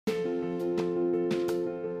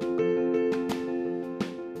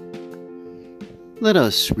Let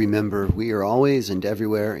us remember we are always and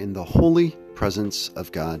everywhere in the holy presence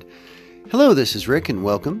of God. Hello, this is Rick, and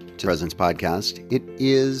welcome to Presence Podcast. It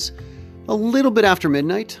is a little bit after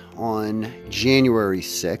midnight on January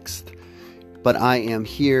 6th, but I am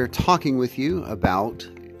here talking with you about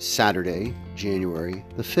Saturday, January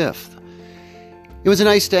the 5th. It was a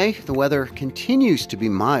nice day. The weather continues to be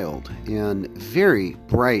mild and very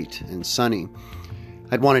bright and sunny.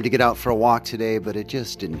 I'd wanted to get out for a walk today, but it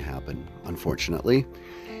just didn't happen, unfortunately.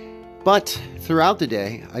 But throughout the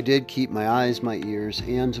day, I did keep my eyes, my ears,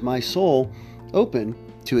 and my soul open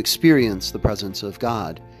to experience the presence of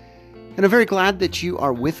God. And I'm very glad that you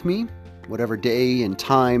are with me, whatever day and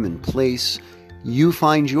time and place you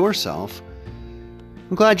find yourself.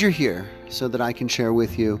 I'm glad you're here so that I can share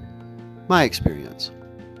with you my experience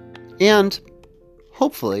and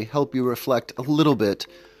hopefully help you reflect a little bit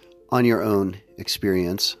on your own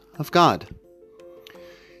experience of God.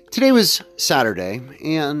 Today was Saturday,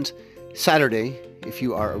 and Saturday, if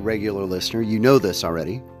you are a regular listener, you know this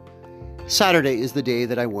already. Saturday is the day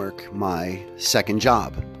that I work my second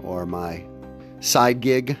job, or my side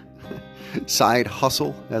gig, side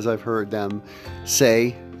hustle, as I've heard them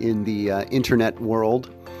say in the internet world.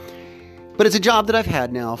 But it's a job that I've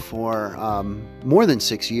had now for more than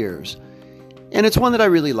 6 years, and it's one that I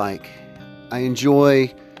really like. I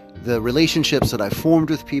enjoy the relationships that I've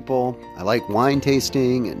formed with people. I like wine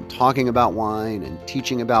tasting and talking about wine and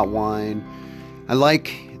teaching about wine. I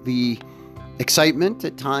like the excitement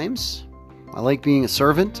at times. I like being a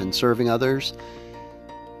servant and serving others.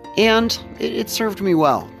 And it served me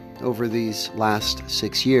well over these last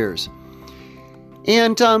 6 years.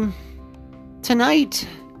 And tonight,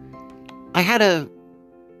 I had an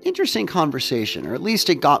interesting conversation, or at least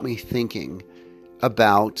it got me thinking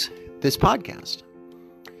about this podcast.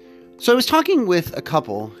 So I was talking with a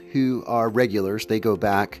couple who are regulars. They go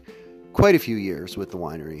back quite a few years with the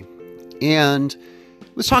winery, and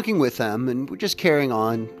was talking with them, and we're just carrying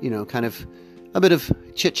on, kind of a bit of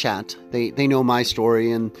chit chat. They know my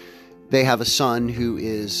story, and they have a son who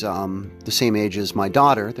is the same age as my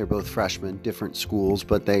daughter. They're both freshmen, different schools,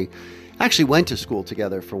 but they actually went to school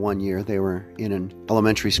together for 1 year. They were in an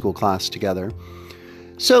elementary school class together.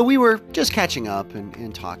 So we were just catching up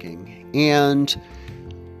and talking, and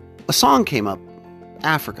a song came up,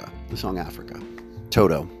 the song Africa,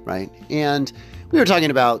 Toto, right? And we were talking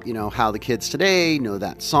about, how the kids today know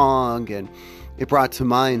that song, and it brought to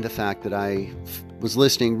mind the fact that I was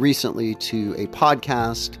listening recently to a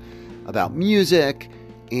podcast about music,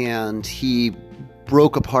 and he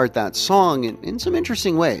broke apart that song in some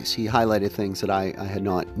interesting ways. He highlighted things that I had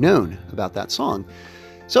not known about that song.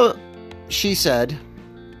 So she said,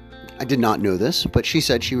 I did not know this, but she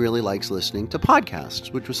said she really likes listening to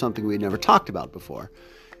podcasts, which was something we had never talked about before.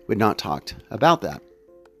 We had not talked about that.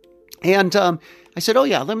 And I said, oh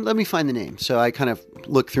yeah, let me find the name. So I kind of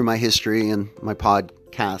looked through my history and my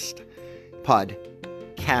podcast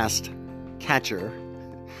catcher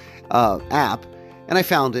app, and I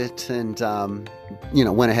found it and,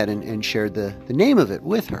 went ahead and shared the name of it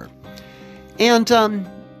with her. And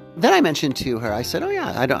then I mentioned to her, I said, oh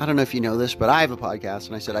yeah, I don't know if you know this, but I have a podcast.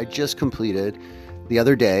 And I said, I just completed the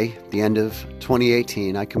other day, the end of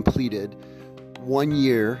 2018, I completed 1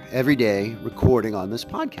 year every day recording on this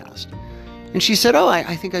podcast. And she said, oh,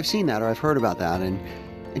 I think I've seen that, or I've heard about that. And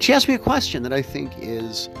she asked me a question that I think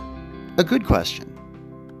is a good question.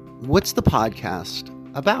 What's the podcast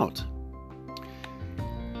about?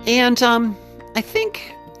 And I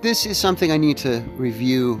think this is something I need to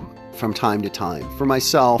review from time to time for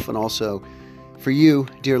myself, and also for you,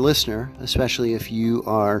 dear listener, especially if you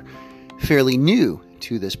are fairly new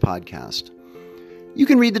to this podcast. You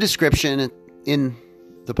can read the description in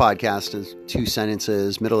the podcast as 2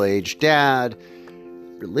 sentences: middle-aged dad,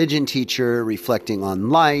 religion teacher, reflecting on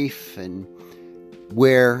life, and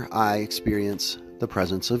where I experience the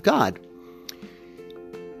presence of God.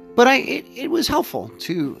 But it was helpful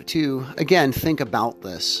to again think about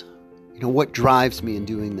this. What drives me in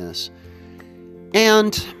doing this?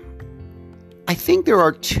 And I think there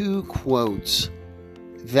are 2 quotes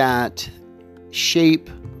that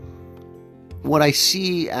shape what I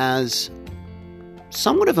see as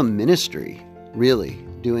somewhat of a ministry, really,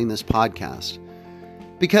 doing this podcast.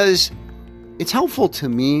 Because it's helpful to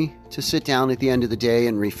me to sit down at the end of the day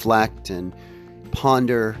and reflect and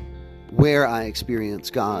ponder where I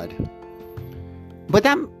experience God. But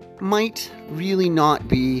that might really not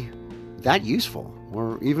be that useful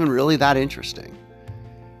or even really that interesting.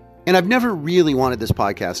 And I've never really wanted this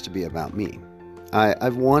podcast to be about me.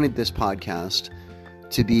 I've wanted this podcast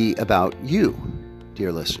to be about you,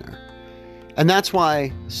 dear listener. And that's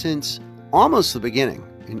why, since almost the beginning,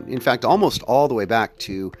 in fact, almost all the way back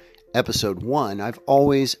to episode 1, I've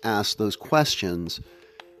always asked those questions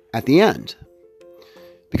at the end.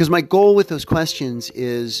 Because my goal with those questions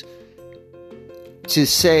is to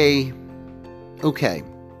say, okay,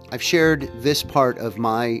 I've shared this part of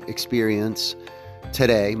my experience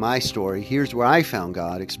today, my story. Here's where I found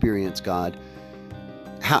God, experienced God.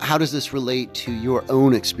 How does this relate to your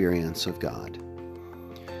own experience of God?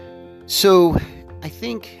 So I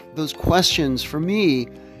think those questions for me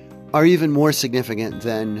are even more significant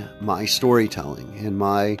than my storytelling and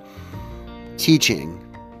my teaching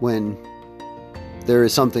when there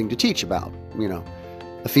is something to teach about,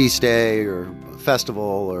 a feast day or a festival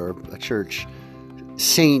or a church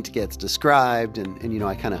saint gets described and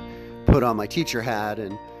I kind of put on my teacher hat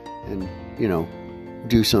and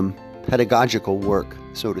do some pedagogical work,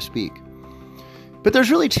 so to speak. But there's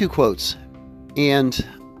really two quotes and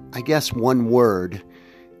I guess one word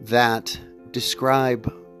that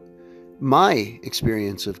describe my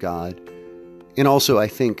experience of God and also I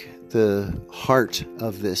think the heart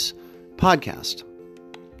of this podcast.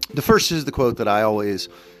 The first is the quote that I always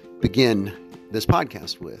begin this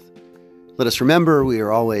podcast with. Let us remember we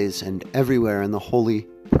are always and everywhere in the holy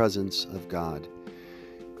presence of God.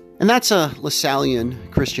 And that's a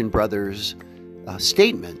Lasallian Christian Brothers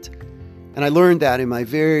statement. And I learned that in my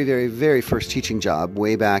very, very, very first teaching job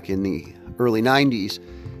way back in the early 90s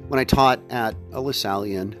when I taught at a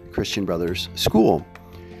Lasallian Christian Brothers school.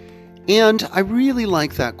 And I really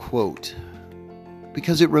like that quote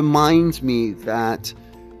because it reminds me that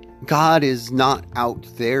God is not out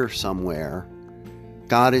there somewhere.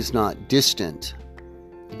 God is not distant.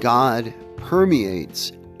 God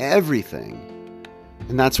permeates everything.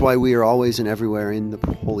 And that's why we are always and everywhere in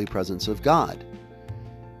the holy presence of God.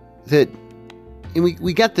 And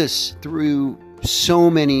we get this through so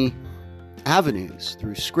many avenues,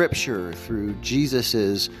 through Scripture, through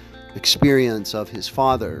Jesus's experience of his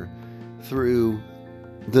Father, through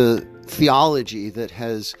the theology that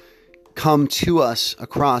has come to us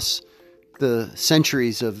across the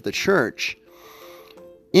centuries of the church.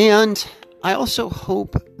 And I also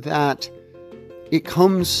hope that it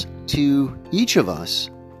comes to each of us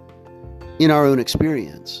in our own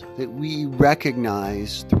experience, that we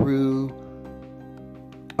recognize through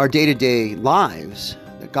our day-to-day lives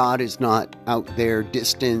that God is not out there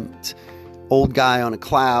distant, old guy on a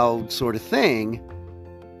cloud sort of thing,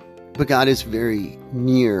 but God is very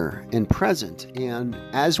near and present. And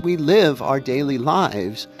as we live our daily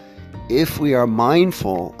lives, if we are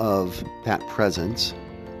mindful of that presence,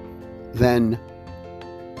 then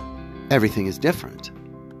everything is different,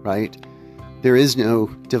 right? There is no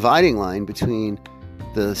dividing line between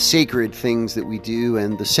the sacred things that we do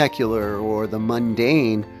and the secular or the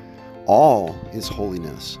mundane. All is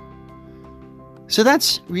holiness. So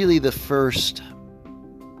that's really the first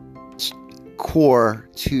core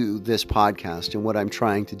to this podcast and what I'm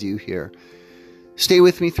trying to do here. Stay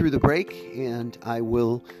with me through the break and I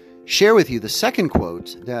will share with you the second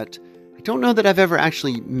quote that I don't know that I've ever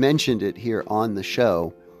actually mentioned it here on the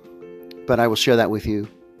show, but I will share that with you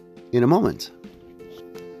in a moment.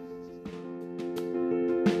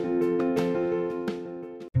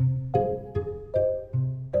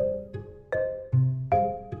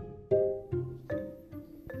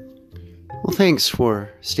 Well, thanks for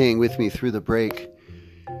staying with me through the break.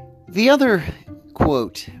 The other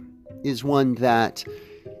quote is one that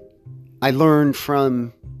I learned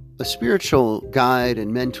from a spiritual guide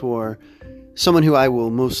and mentor, someone who I will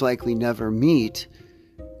most likely never meet,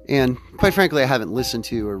 and quite frankly, I haven't listened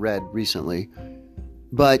to or read recently,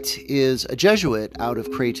 but is a Jesuit out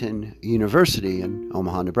of Creighton University in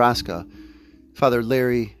Omaha, Nebraska, Father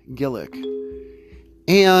Larry Gillick.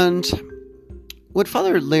 And what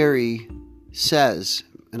Father Larry says,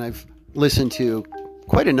 and I've listened to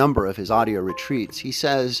quite a number of his audio retreats, he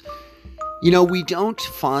says, we don't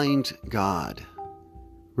find God,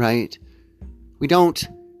 right? We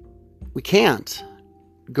can't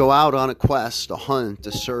go out on a quest, a hunt,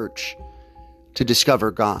 a search to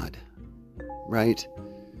discover God, right?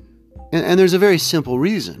 And there's a very simple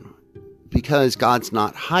reason, because God's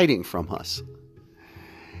not hiding from us.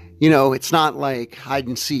 It's not like hide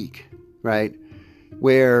and seek, right?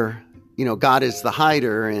 Where, God is the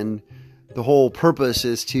hider and the whole purpose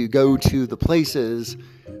is to go to the places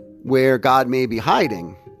where God may be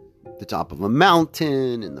hiding, the top of a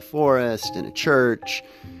mountain, in the forest, in a church.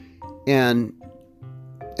 And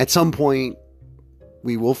at some point,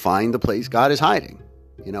 we will find the place God is hiding,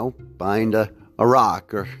 behind a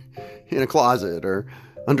rock or in a closet or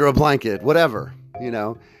under a blanket, whatever,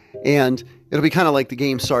 And it'll be kind of like the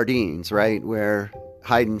game Sardines, right? Where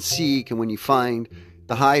hide and seek, and when you find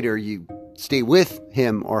the hider, you stay with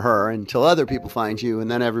him or her until other people find you, and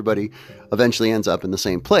then everybody eventually ends up in the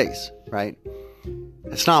same place, right?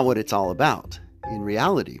 That's not what it's all about in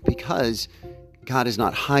reality, because God is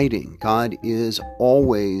not hiding. God is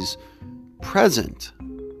always present,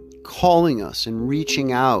 calling us and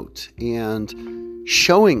reaching out and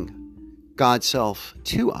showing God's self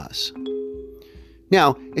to us.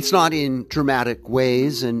 Now, it's not in dramatic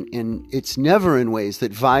ways, and it's never in ways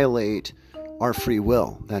that violate our free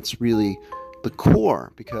will. That's really the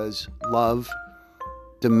core, because love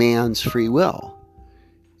demands free will.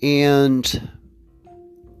 And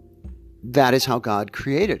that is how God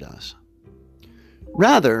created us.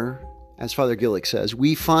 Rather, as Father Gillick says,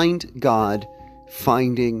 we find God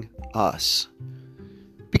finding us.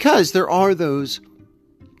 Because there are those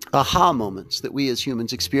aha moments that we as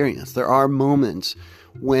humans experience. There are moments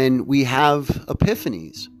when we have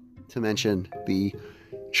epiphanies, to mention the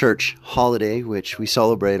church holiday, which we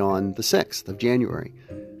celebrate on the 6th of January,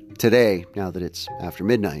 today, now that it's after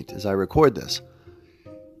midnight as I record this.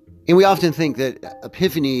 And we often think that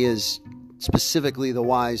Epiphany is specifically the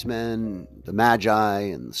wise men, the magi,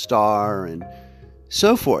 and the star, and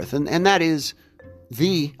so forth. And that is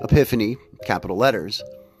the Epiphany, capital letters.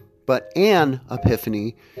 But an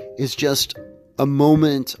epiphany is just a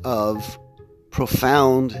moment of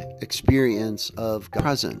profound experience of God's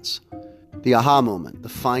presence. The aha moment, the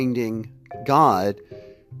finding God,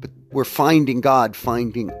 but we're finding God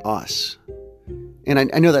finding us. And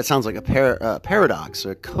I know that sounds like a paradox,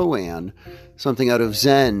 a koan, something out of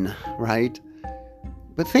Zen, right?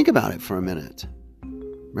 But think about it for a minute,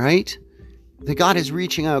 right? That God is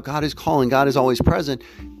reaching out, God is calling, God is always present.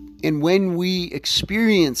 And when we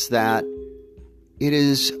experience that, it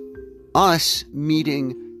is us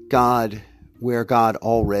meeting God where God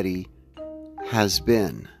already has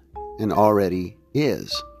been and already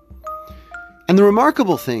is. And the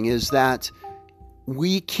remarkable thing is that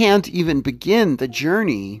we can't even begin the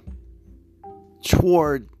journey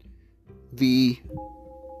toward the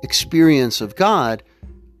experience of God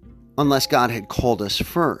unless God had called us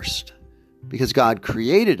first. Because God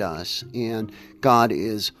created us, and God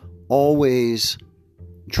is always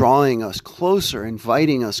drawing us closer,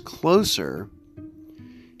 inviting us closer.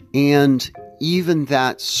 And even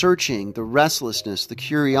that searching, the restlessness, the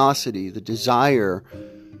curiosity, the desire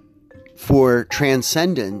for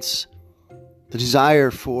transcendence, the desire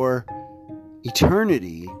for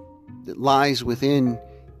eternity that lies within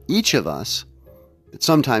each of us, that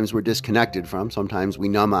sometimes we're disconnected from, sometimes we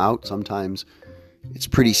numb out, sometimes it's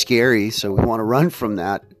pretty scary, so we want to run from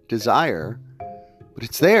that desire. But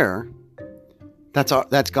it's there.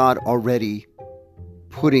 That's God already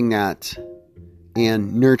putting that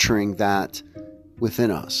and nurturing that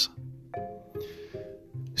within us.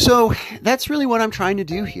 So that's really what I'm trying to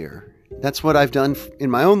do here. That's what I've done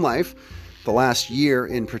in my own life, the last year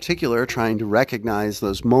in particular, trying to recognize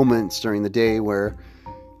those moments during the day where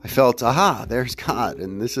I felt, aha, there's God,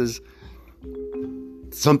 and this is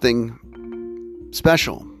something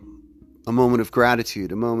special, a moment of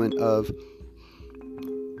gratitude, a moment of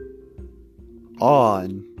awe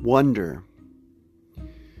and wonder.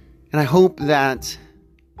 And I hope that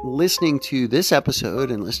listening to this episode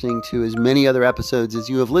and listening to as many other episodes as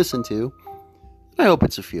you have listened to, I hope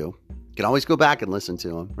it's a few. You can always go back and listen to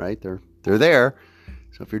them, right? They're there.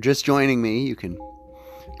 So if you're just joining me, you can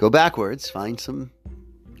go backwards, find some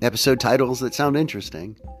episode titles that sound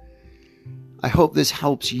interesting. I hope this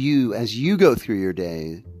helps you as you go through your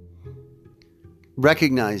day,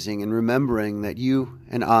 recognizing and remembering that you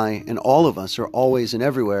and I and all of us are always and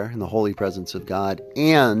everywhere in the holy presence of God.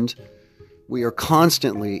 And we are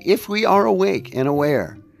constantly, if we are awake and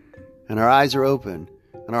aware, and our eyes are open,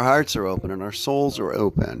 and our hearts are open, and our souls are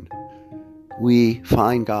open, we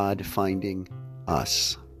find God finding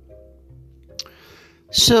us.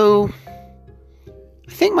 So,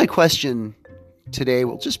 I think my question today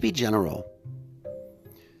will just be general.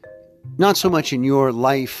 Not so much in your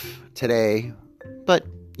life today, but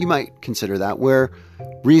you might consider that. Where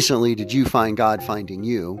recently did you find God finding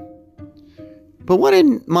you? But what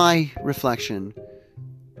in my reflection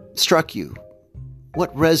struck you?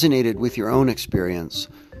 What resonated with your own experience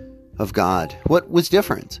of God? What was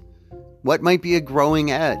different? What might be a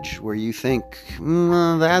growing edge where you think,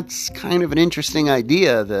 that's kind of an interesting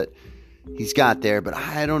idea that he's got there, but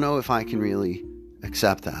I don't know if I can really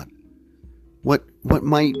accept that. What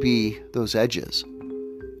might be those edges?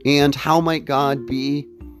 And how might God be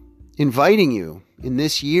inviting you in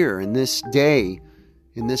this year, in this day,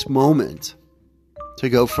 in this moment to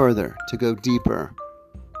go further, to go deeper,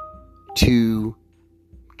 to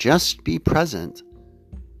just be present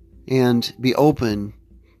and be open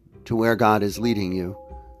to where God is leading you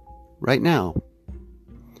right now.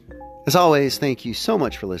 As always, thank you so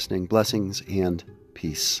much for listening. Blessings and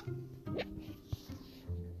peace.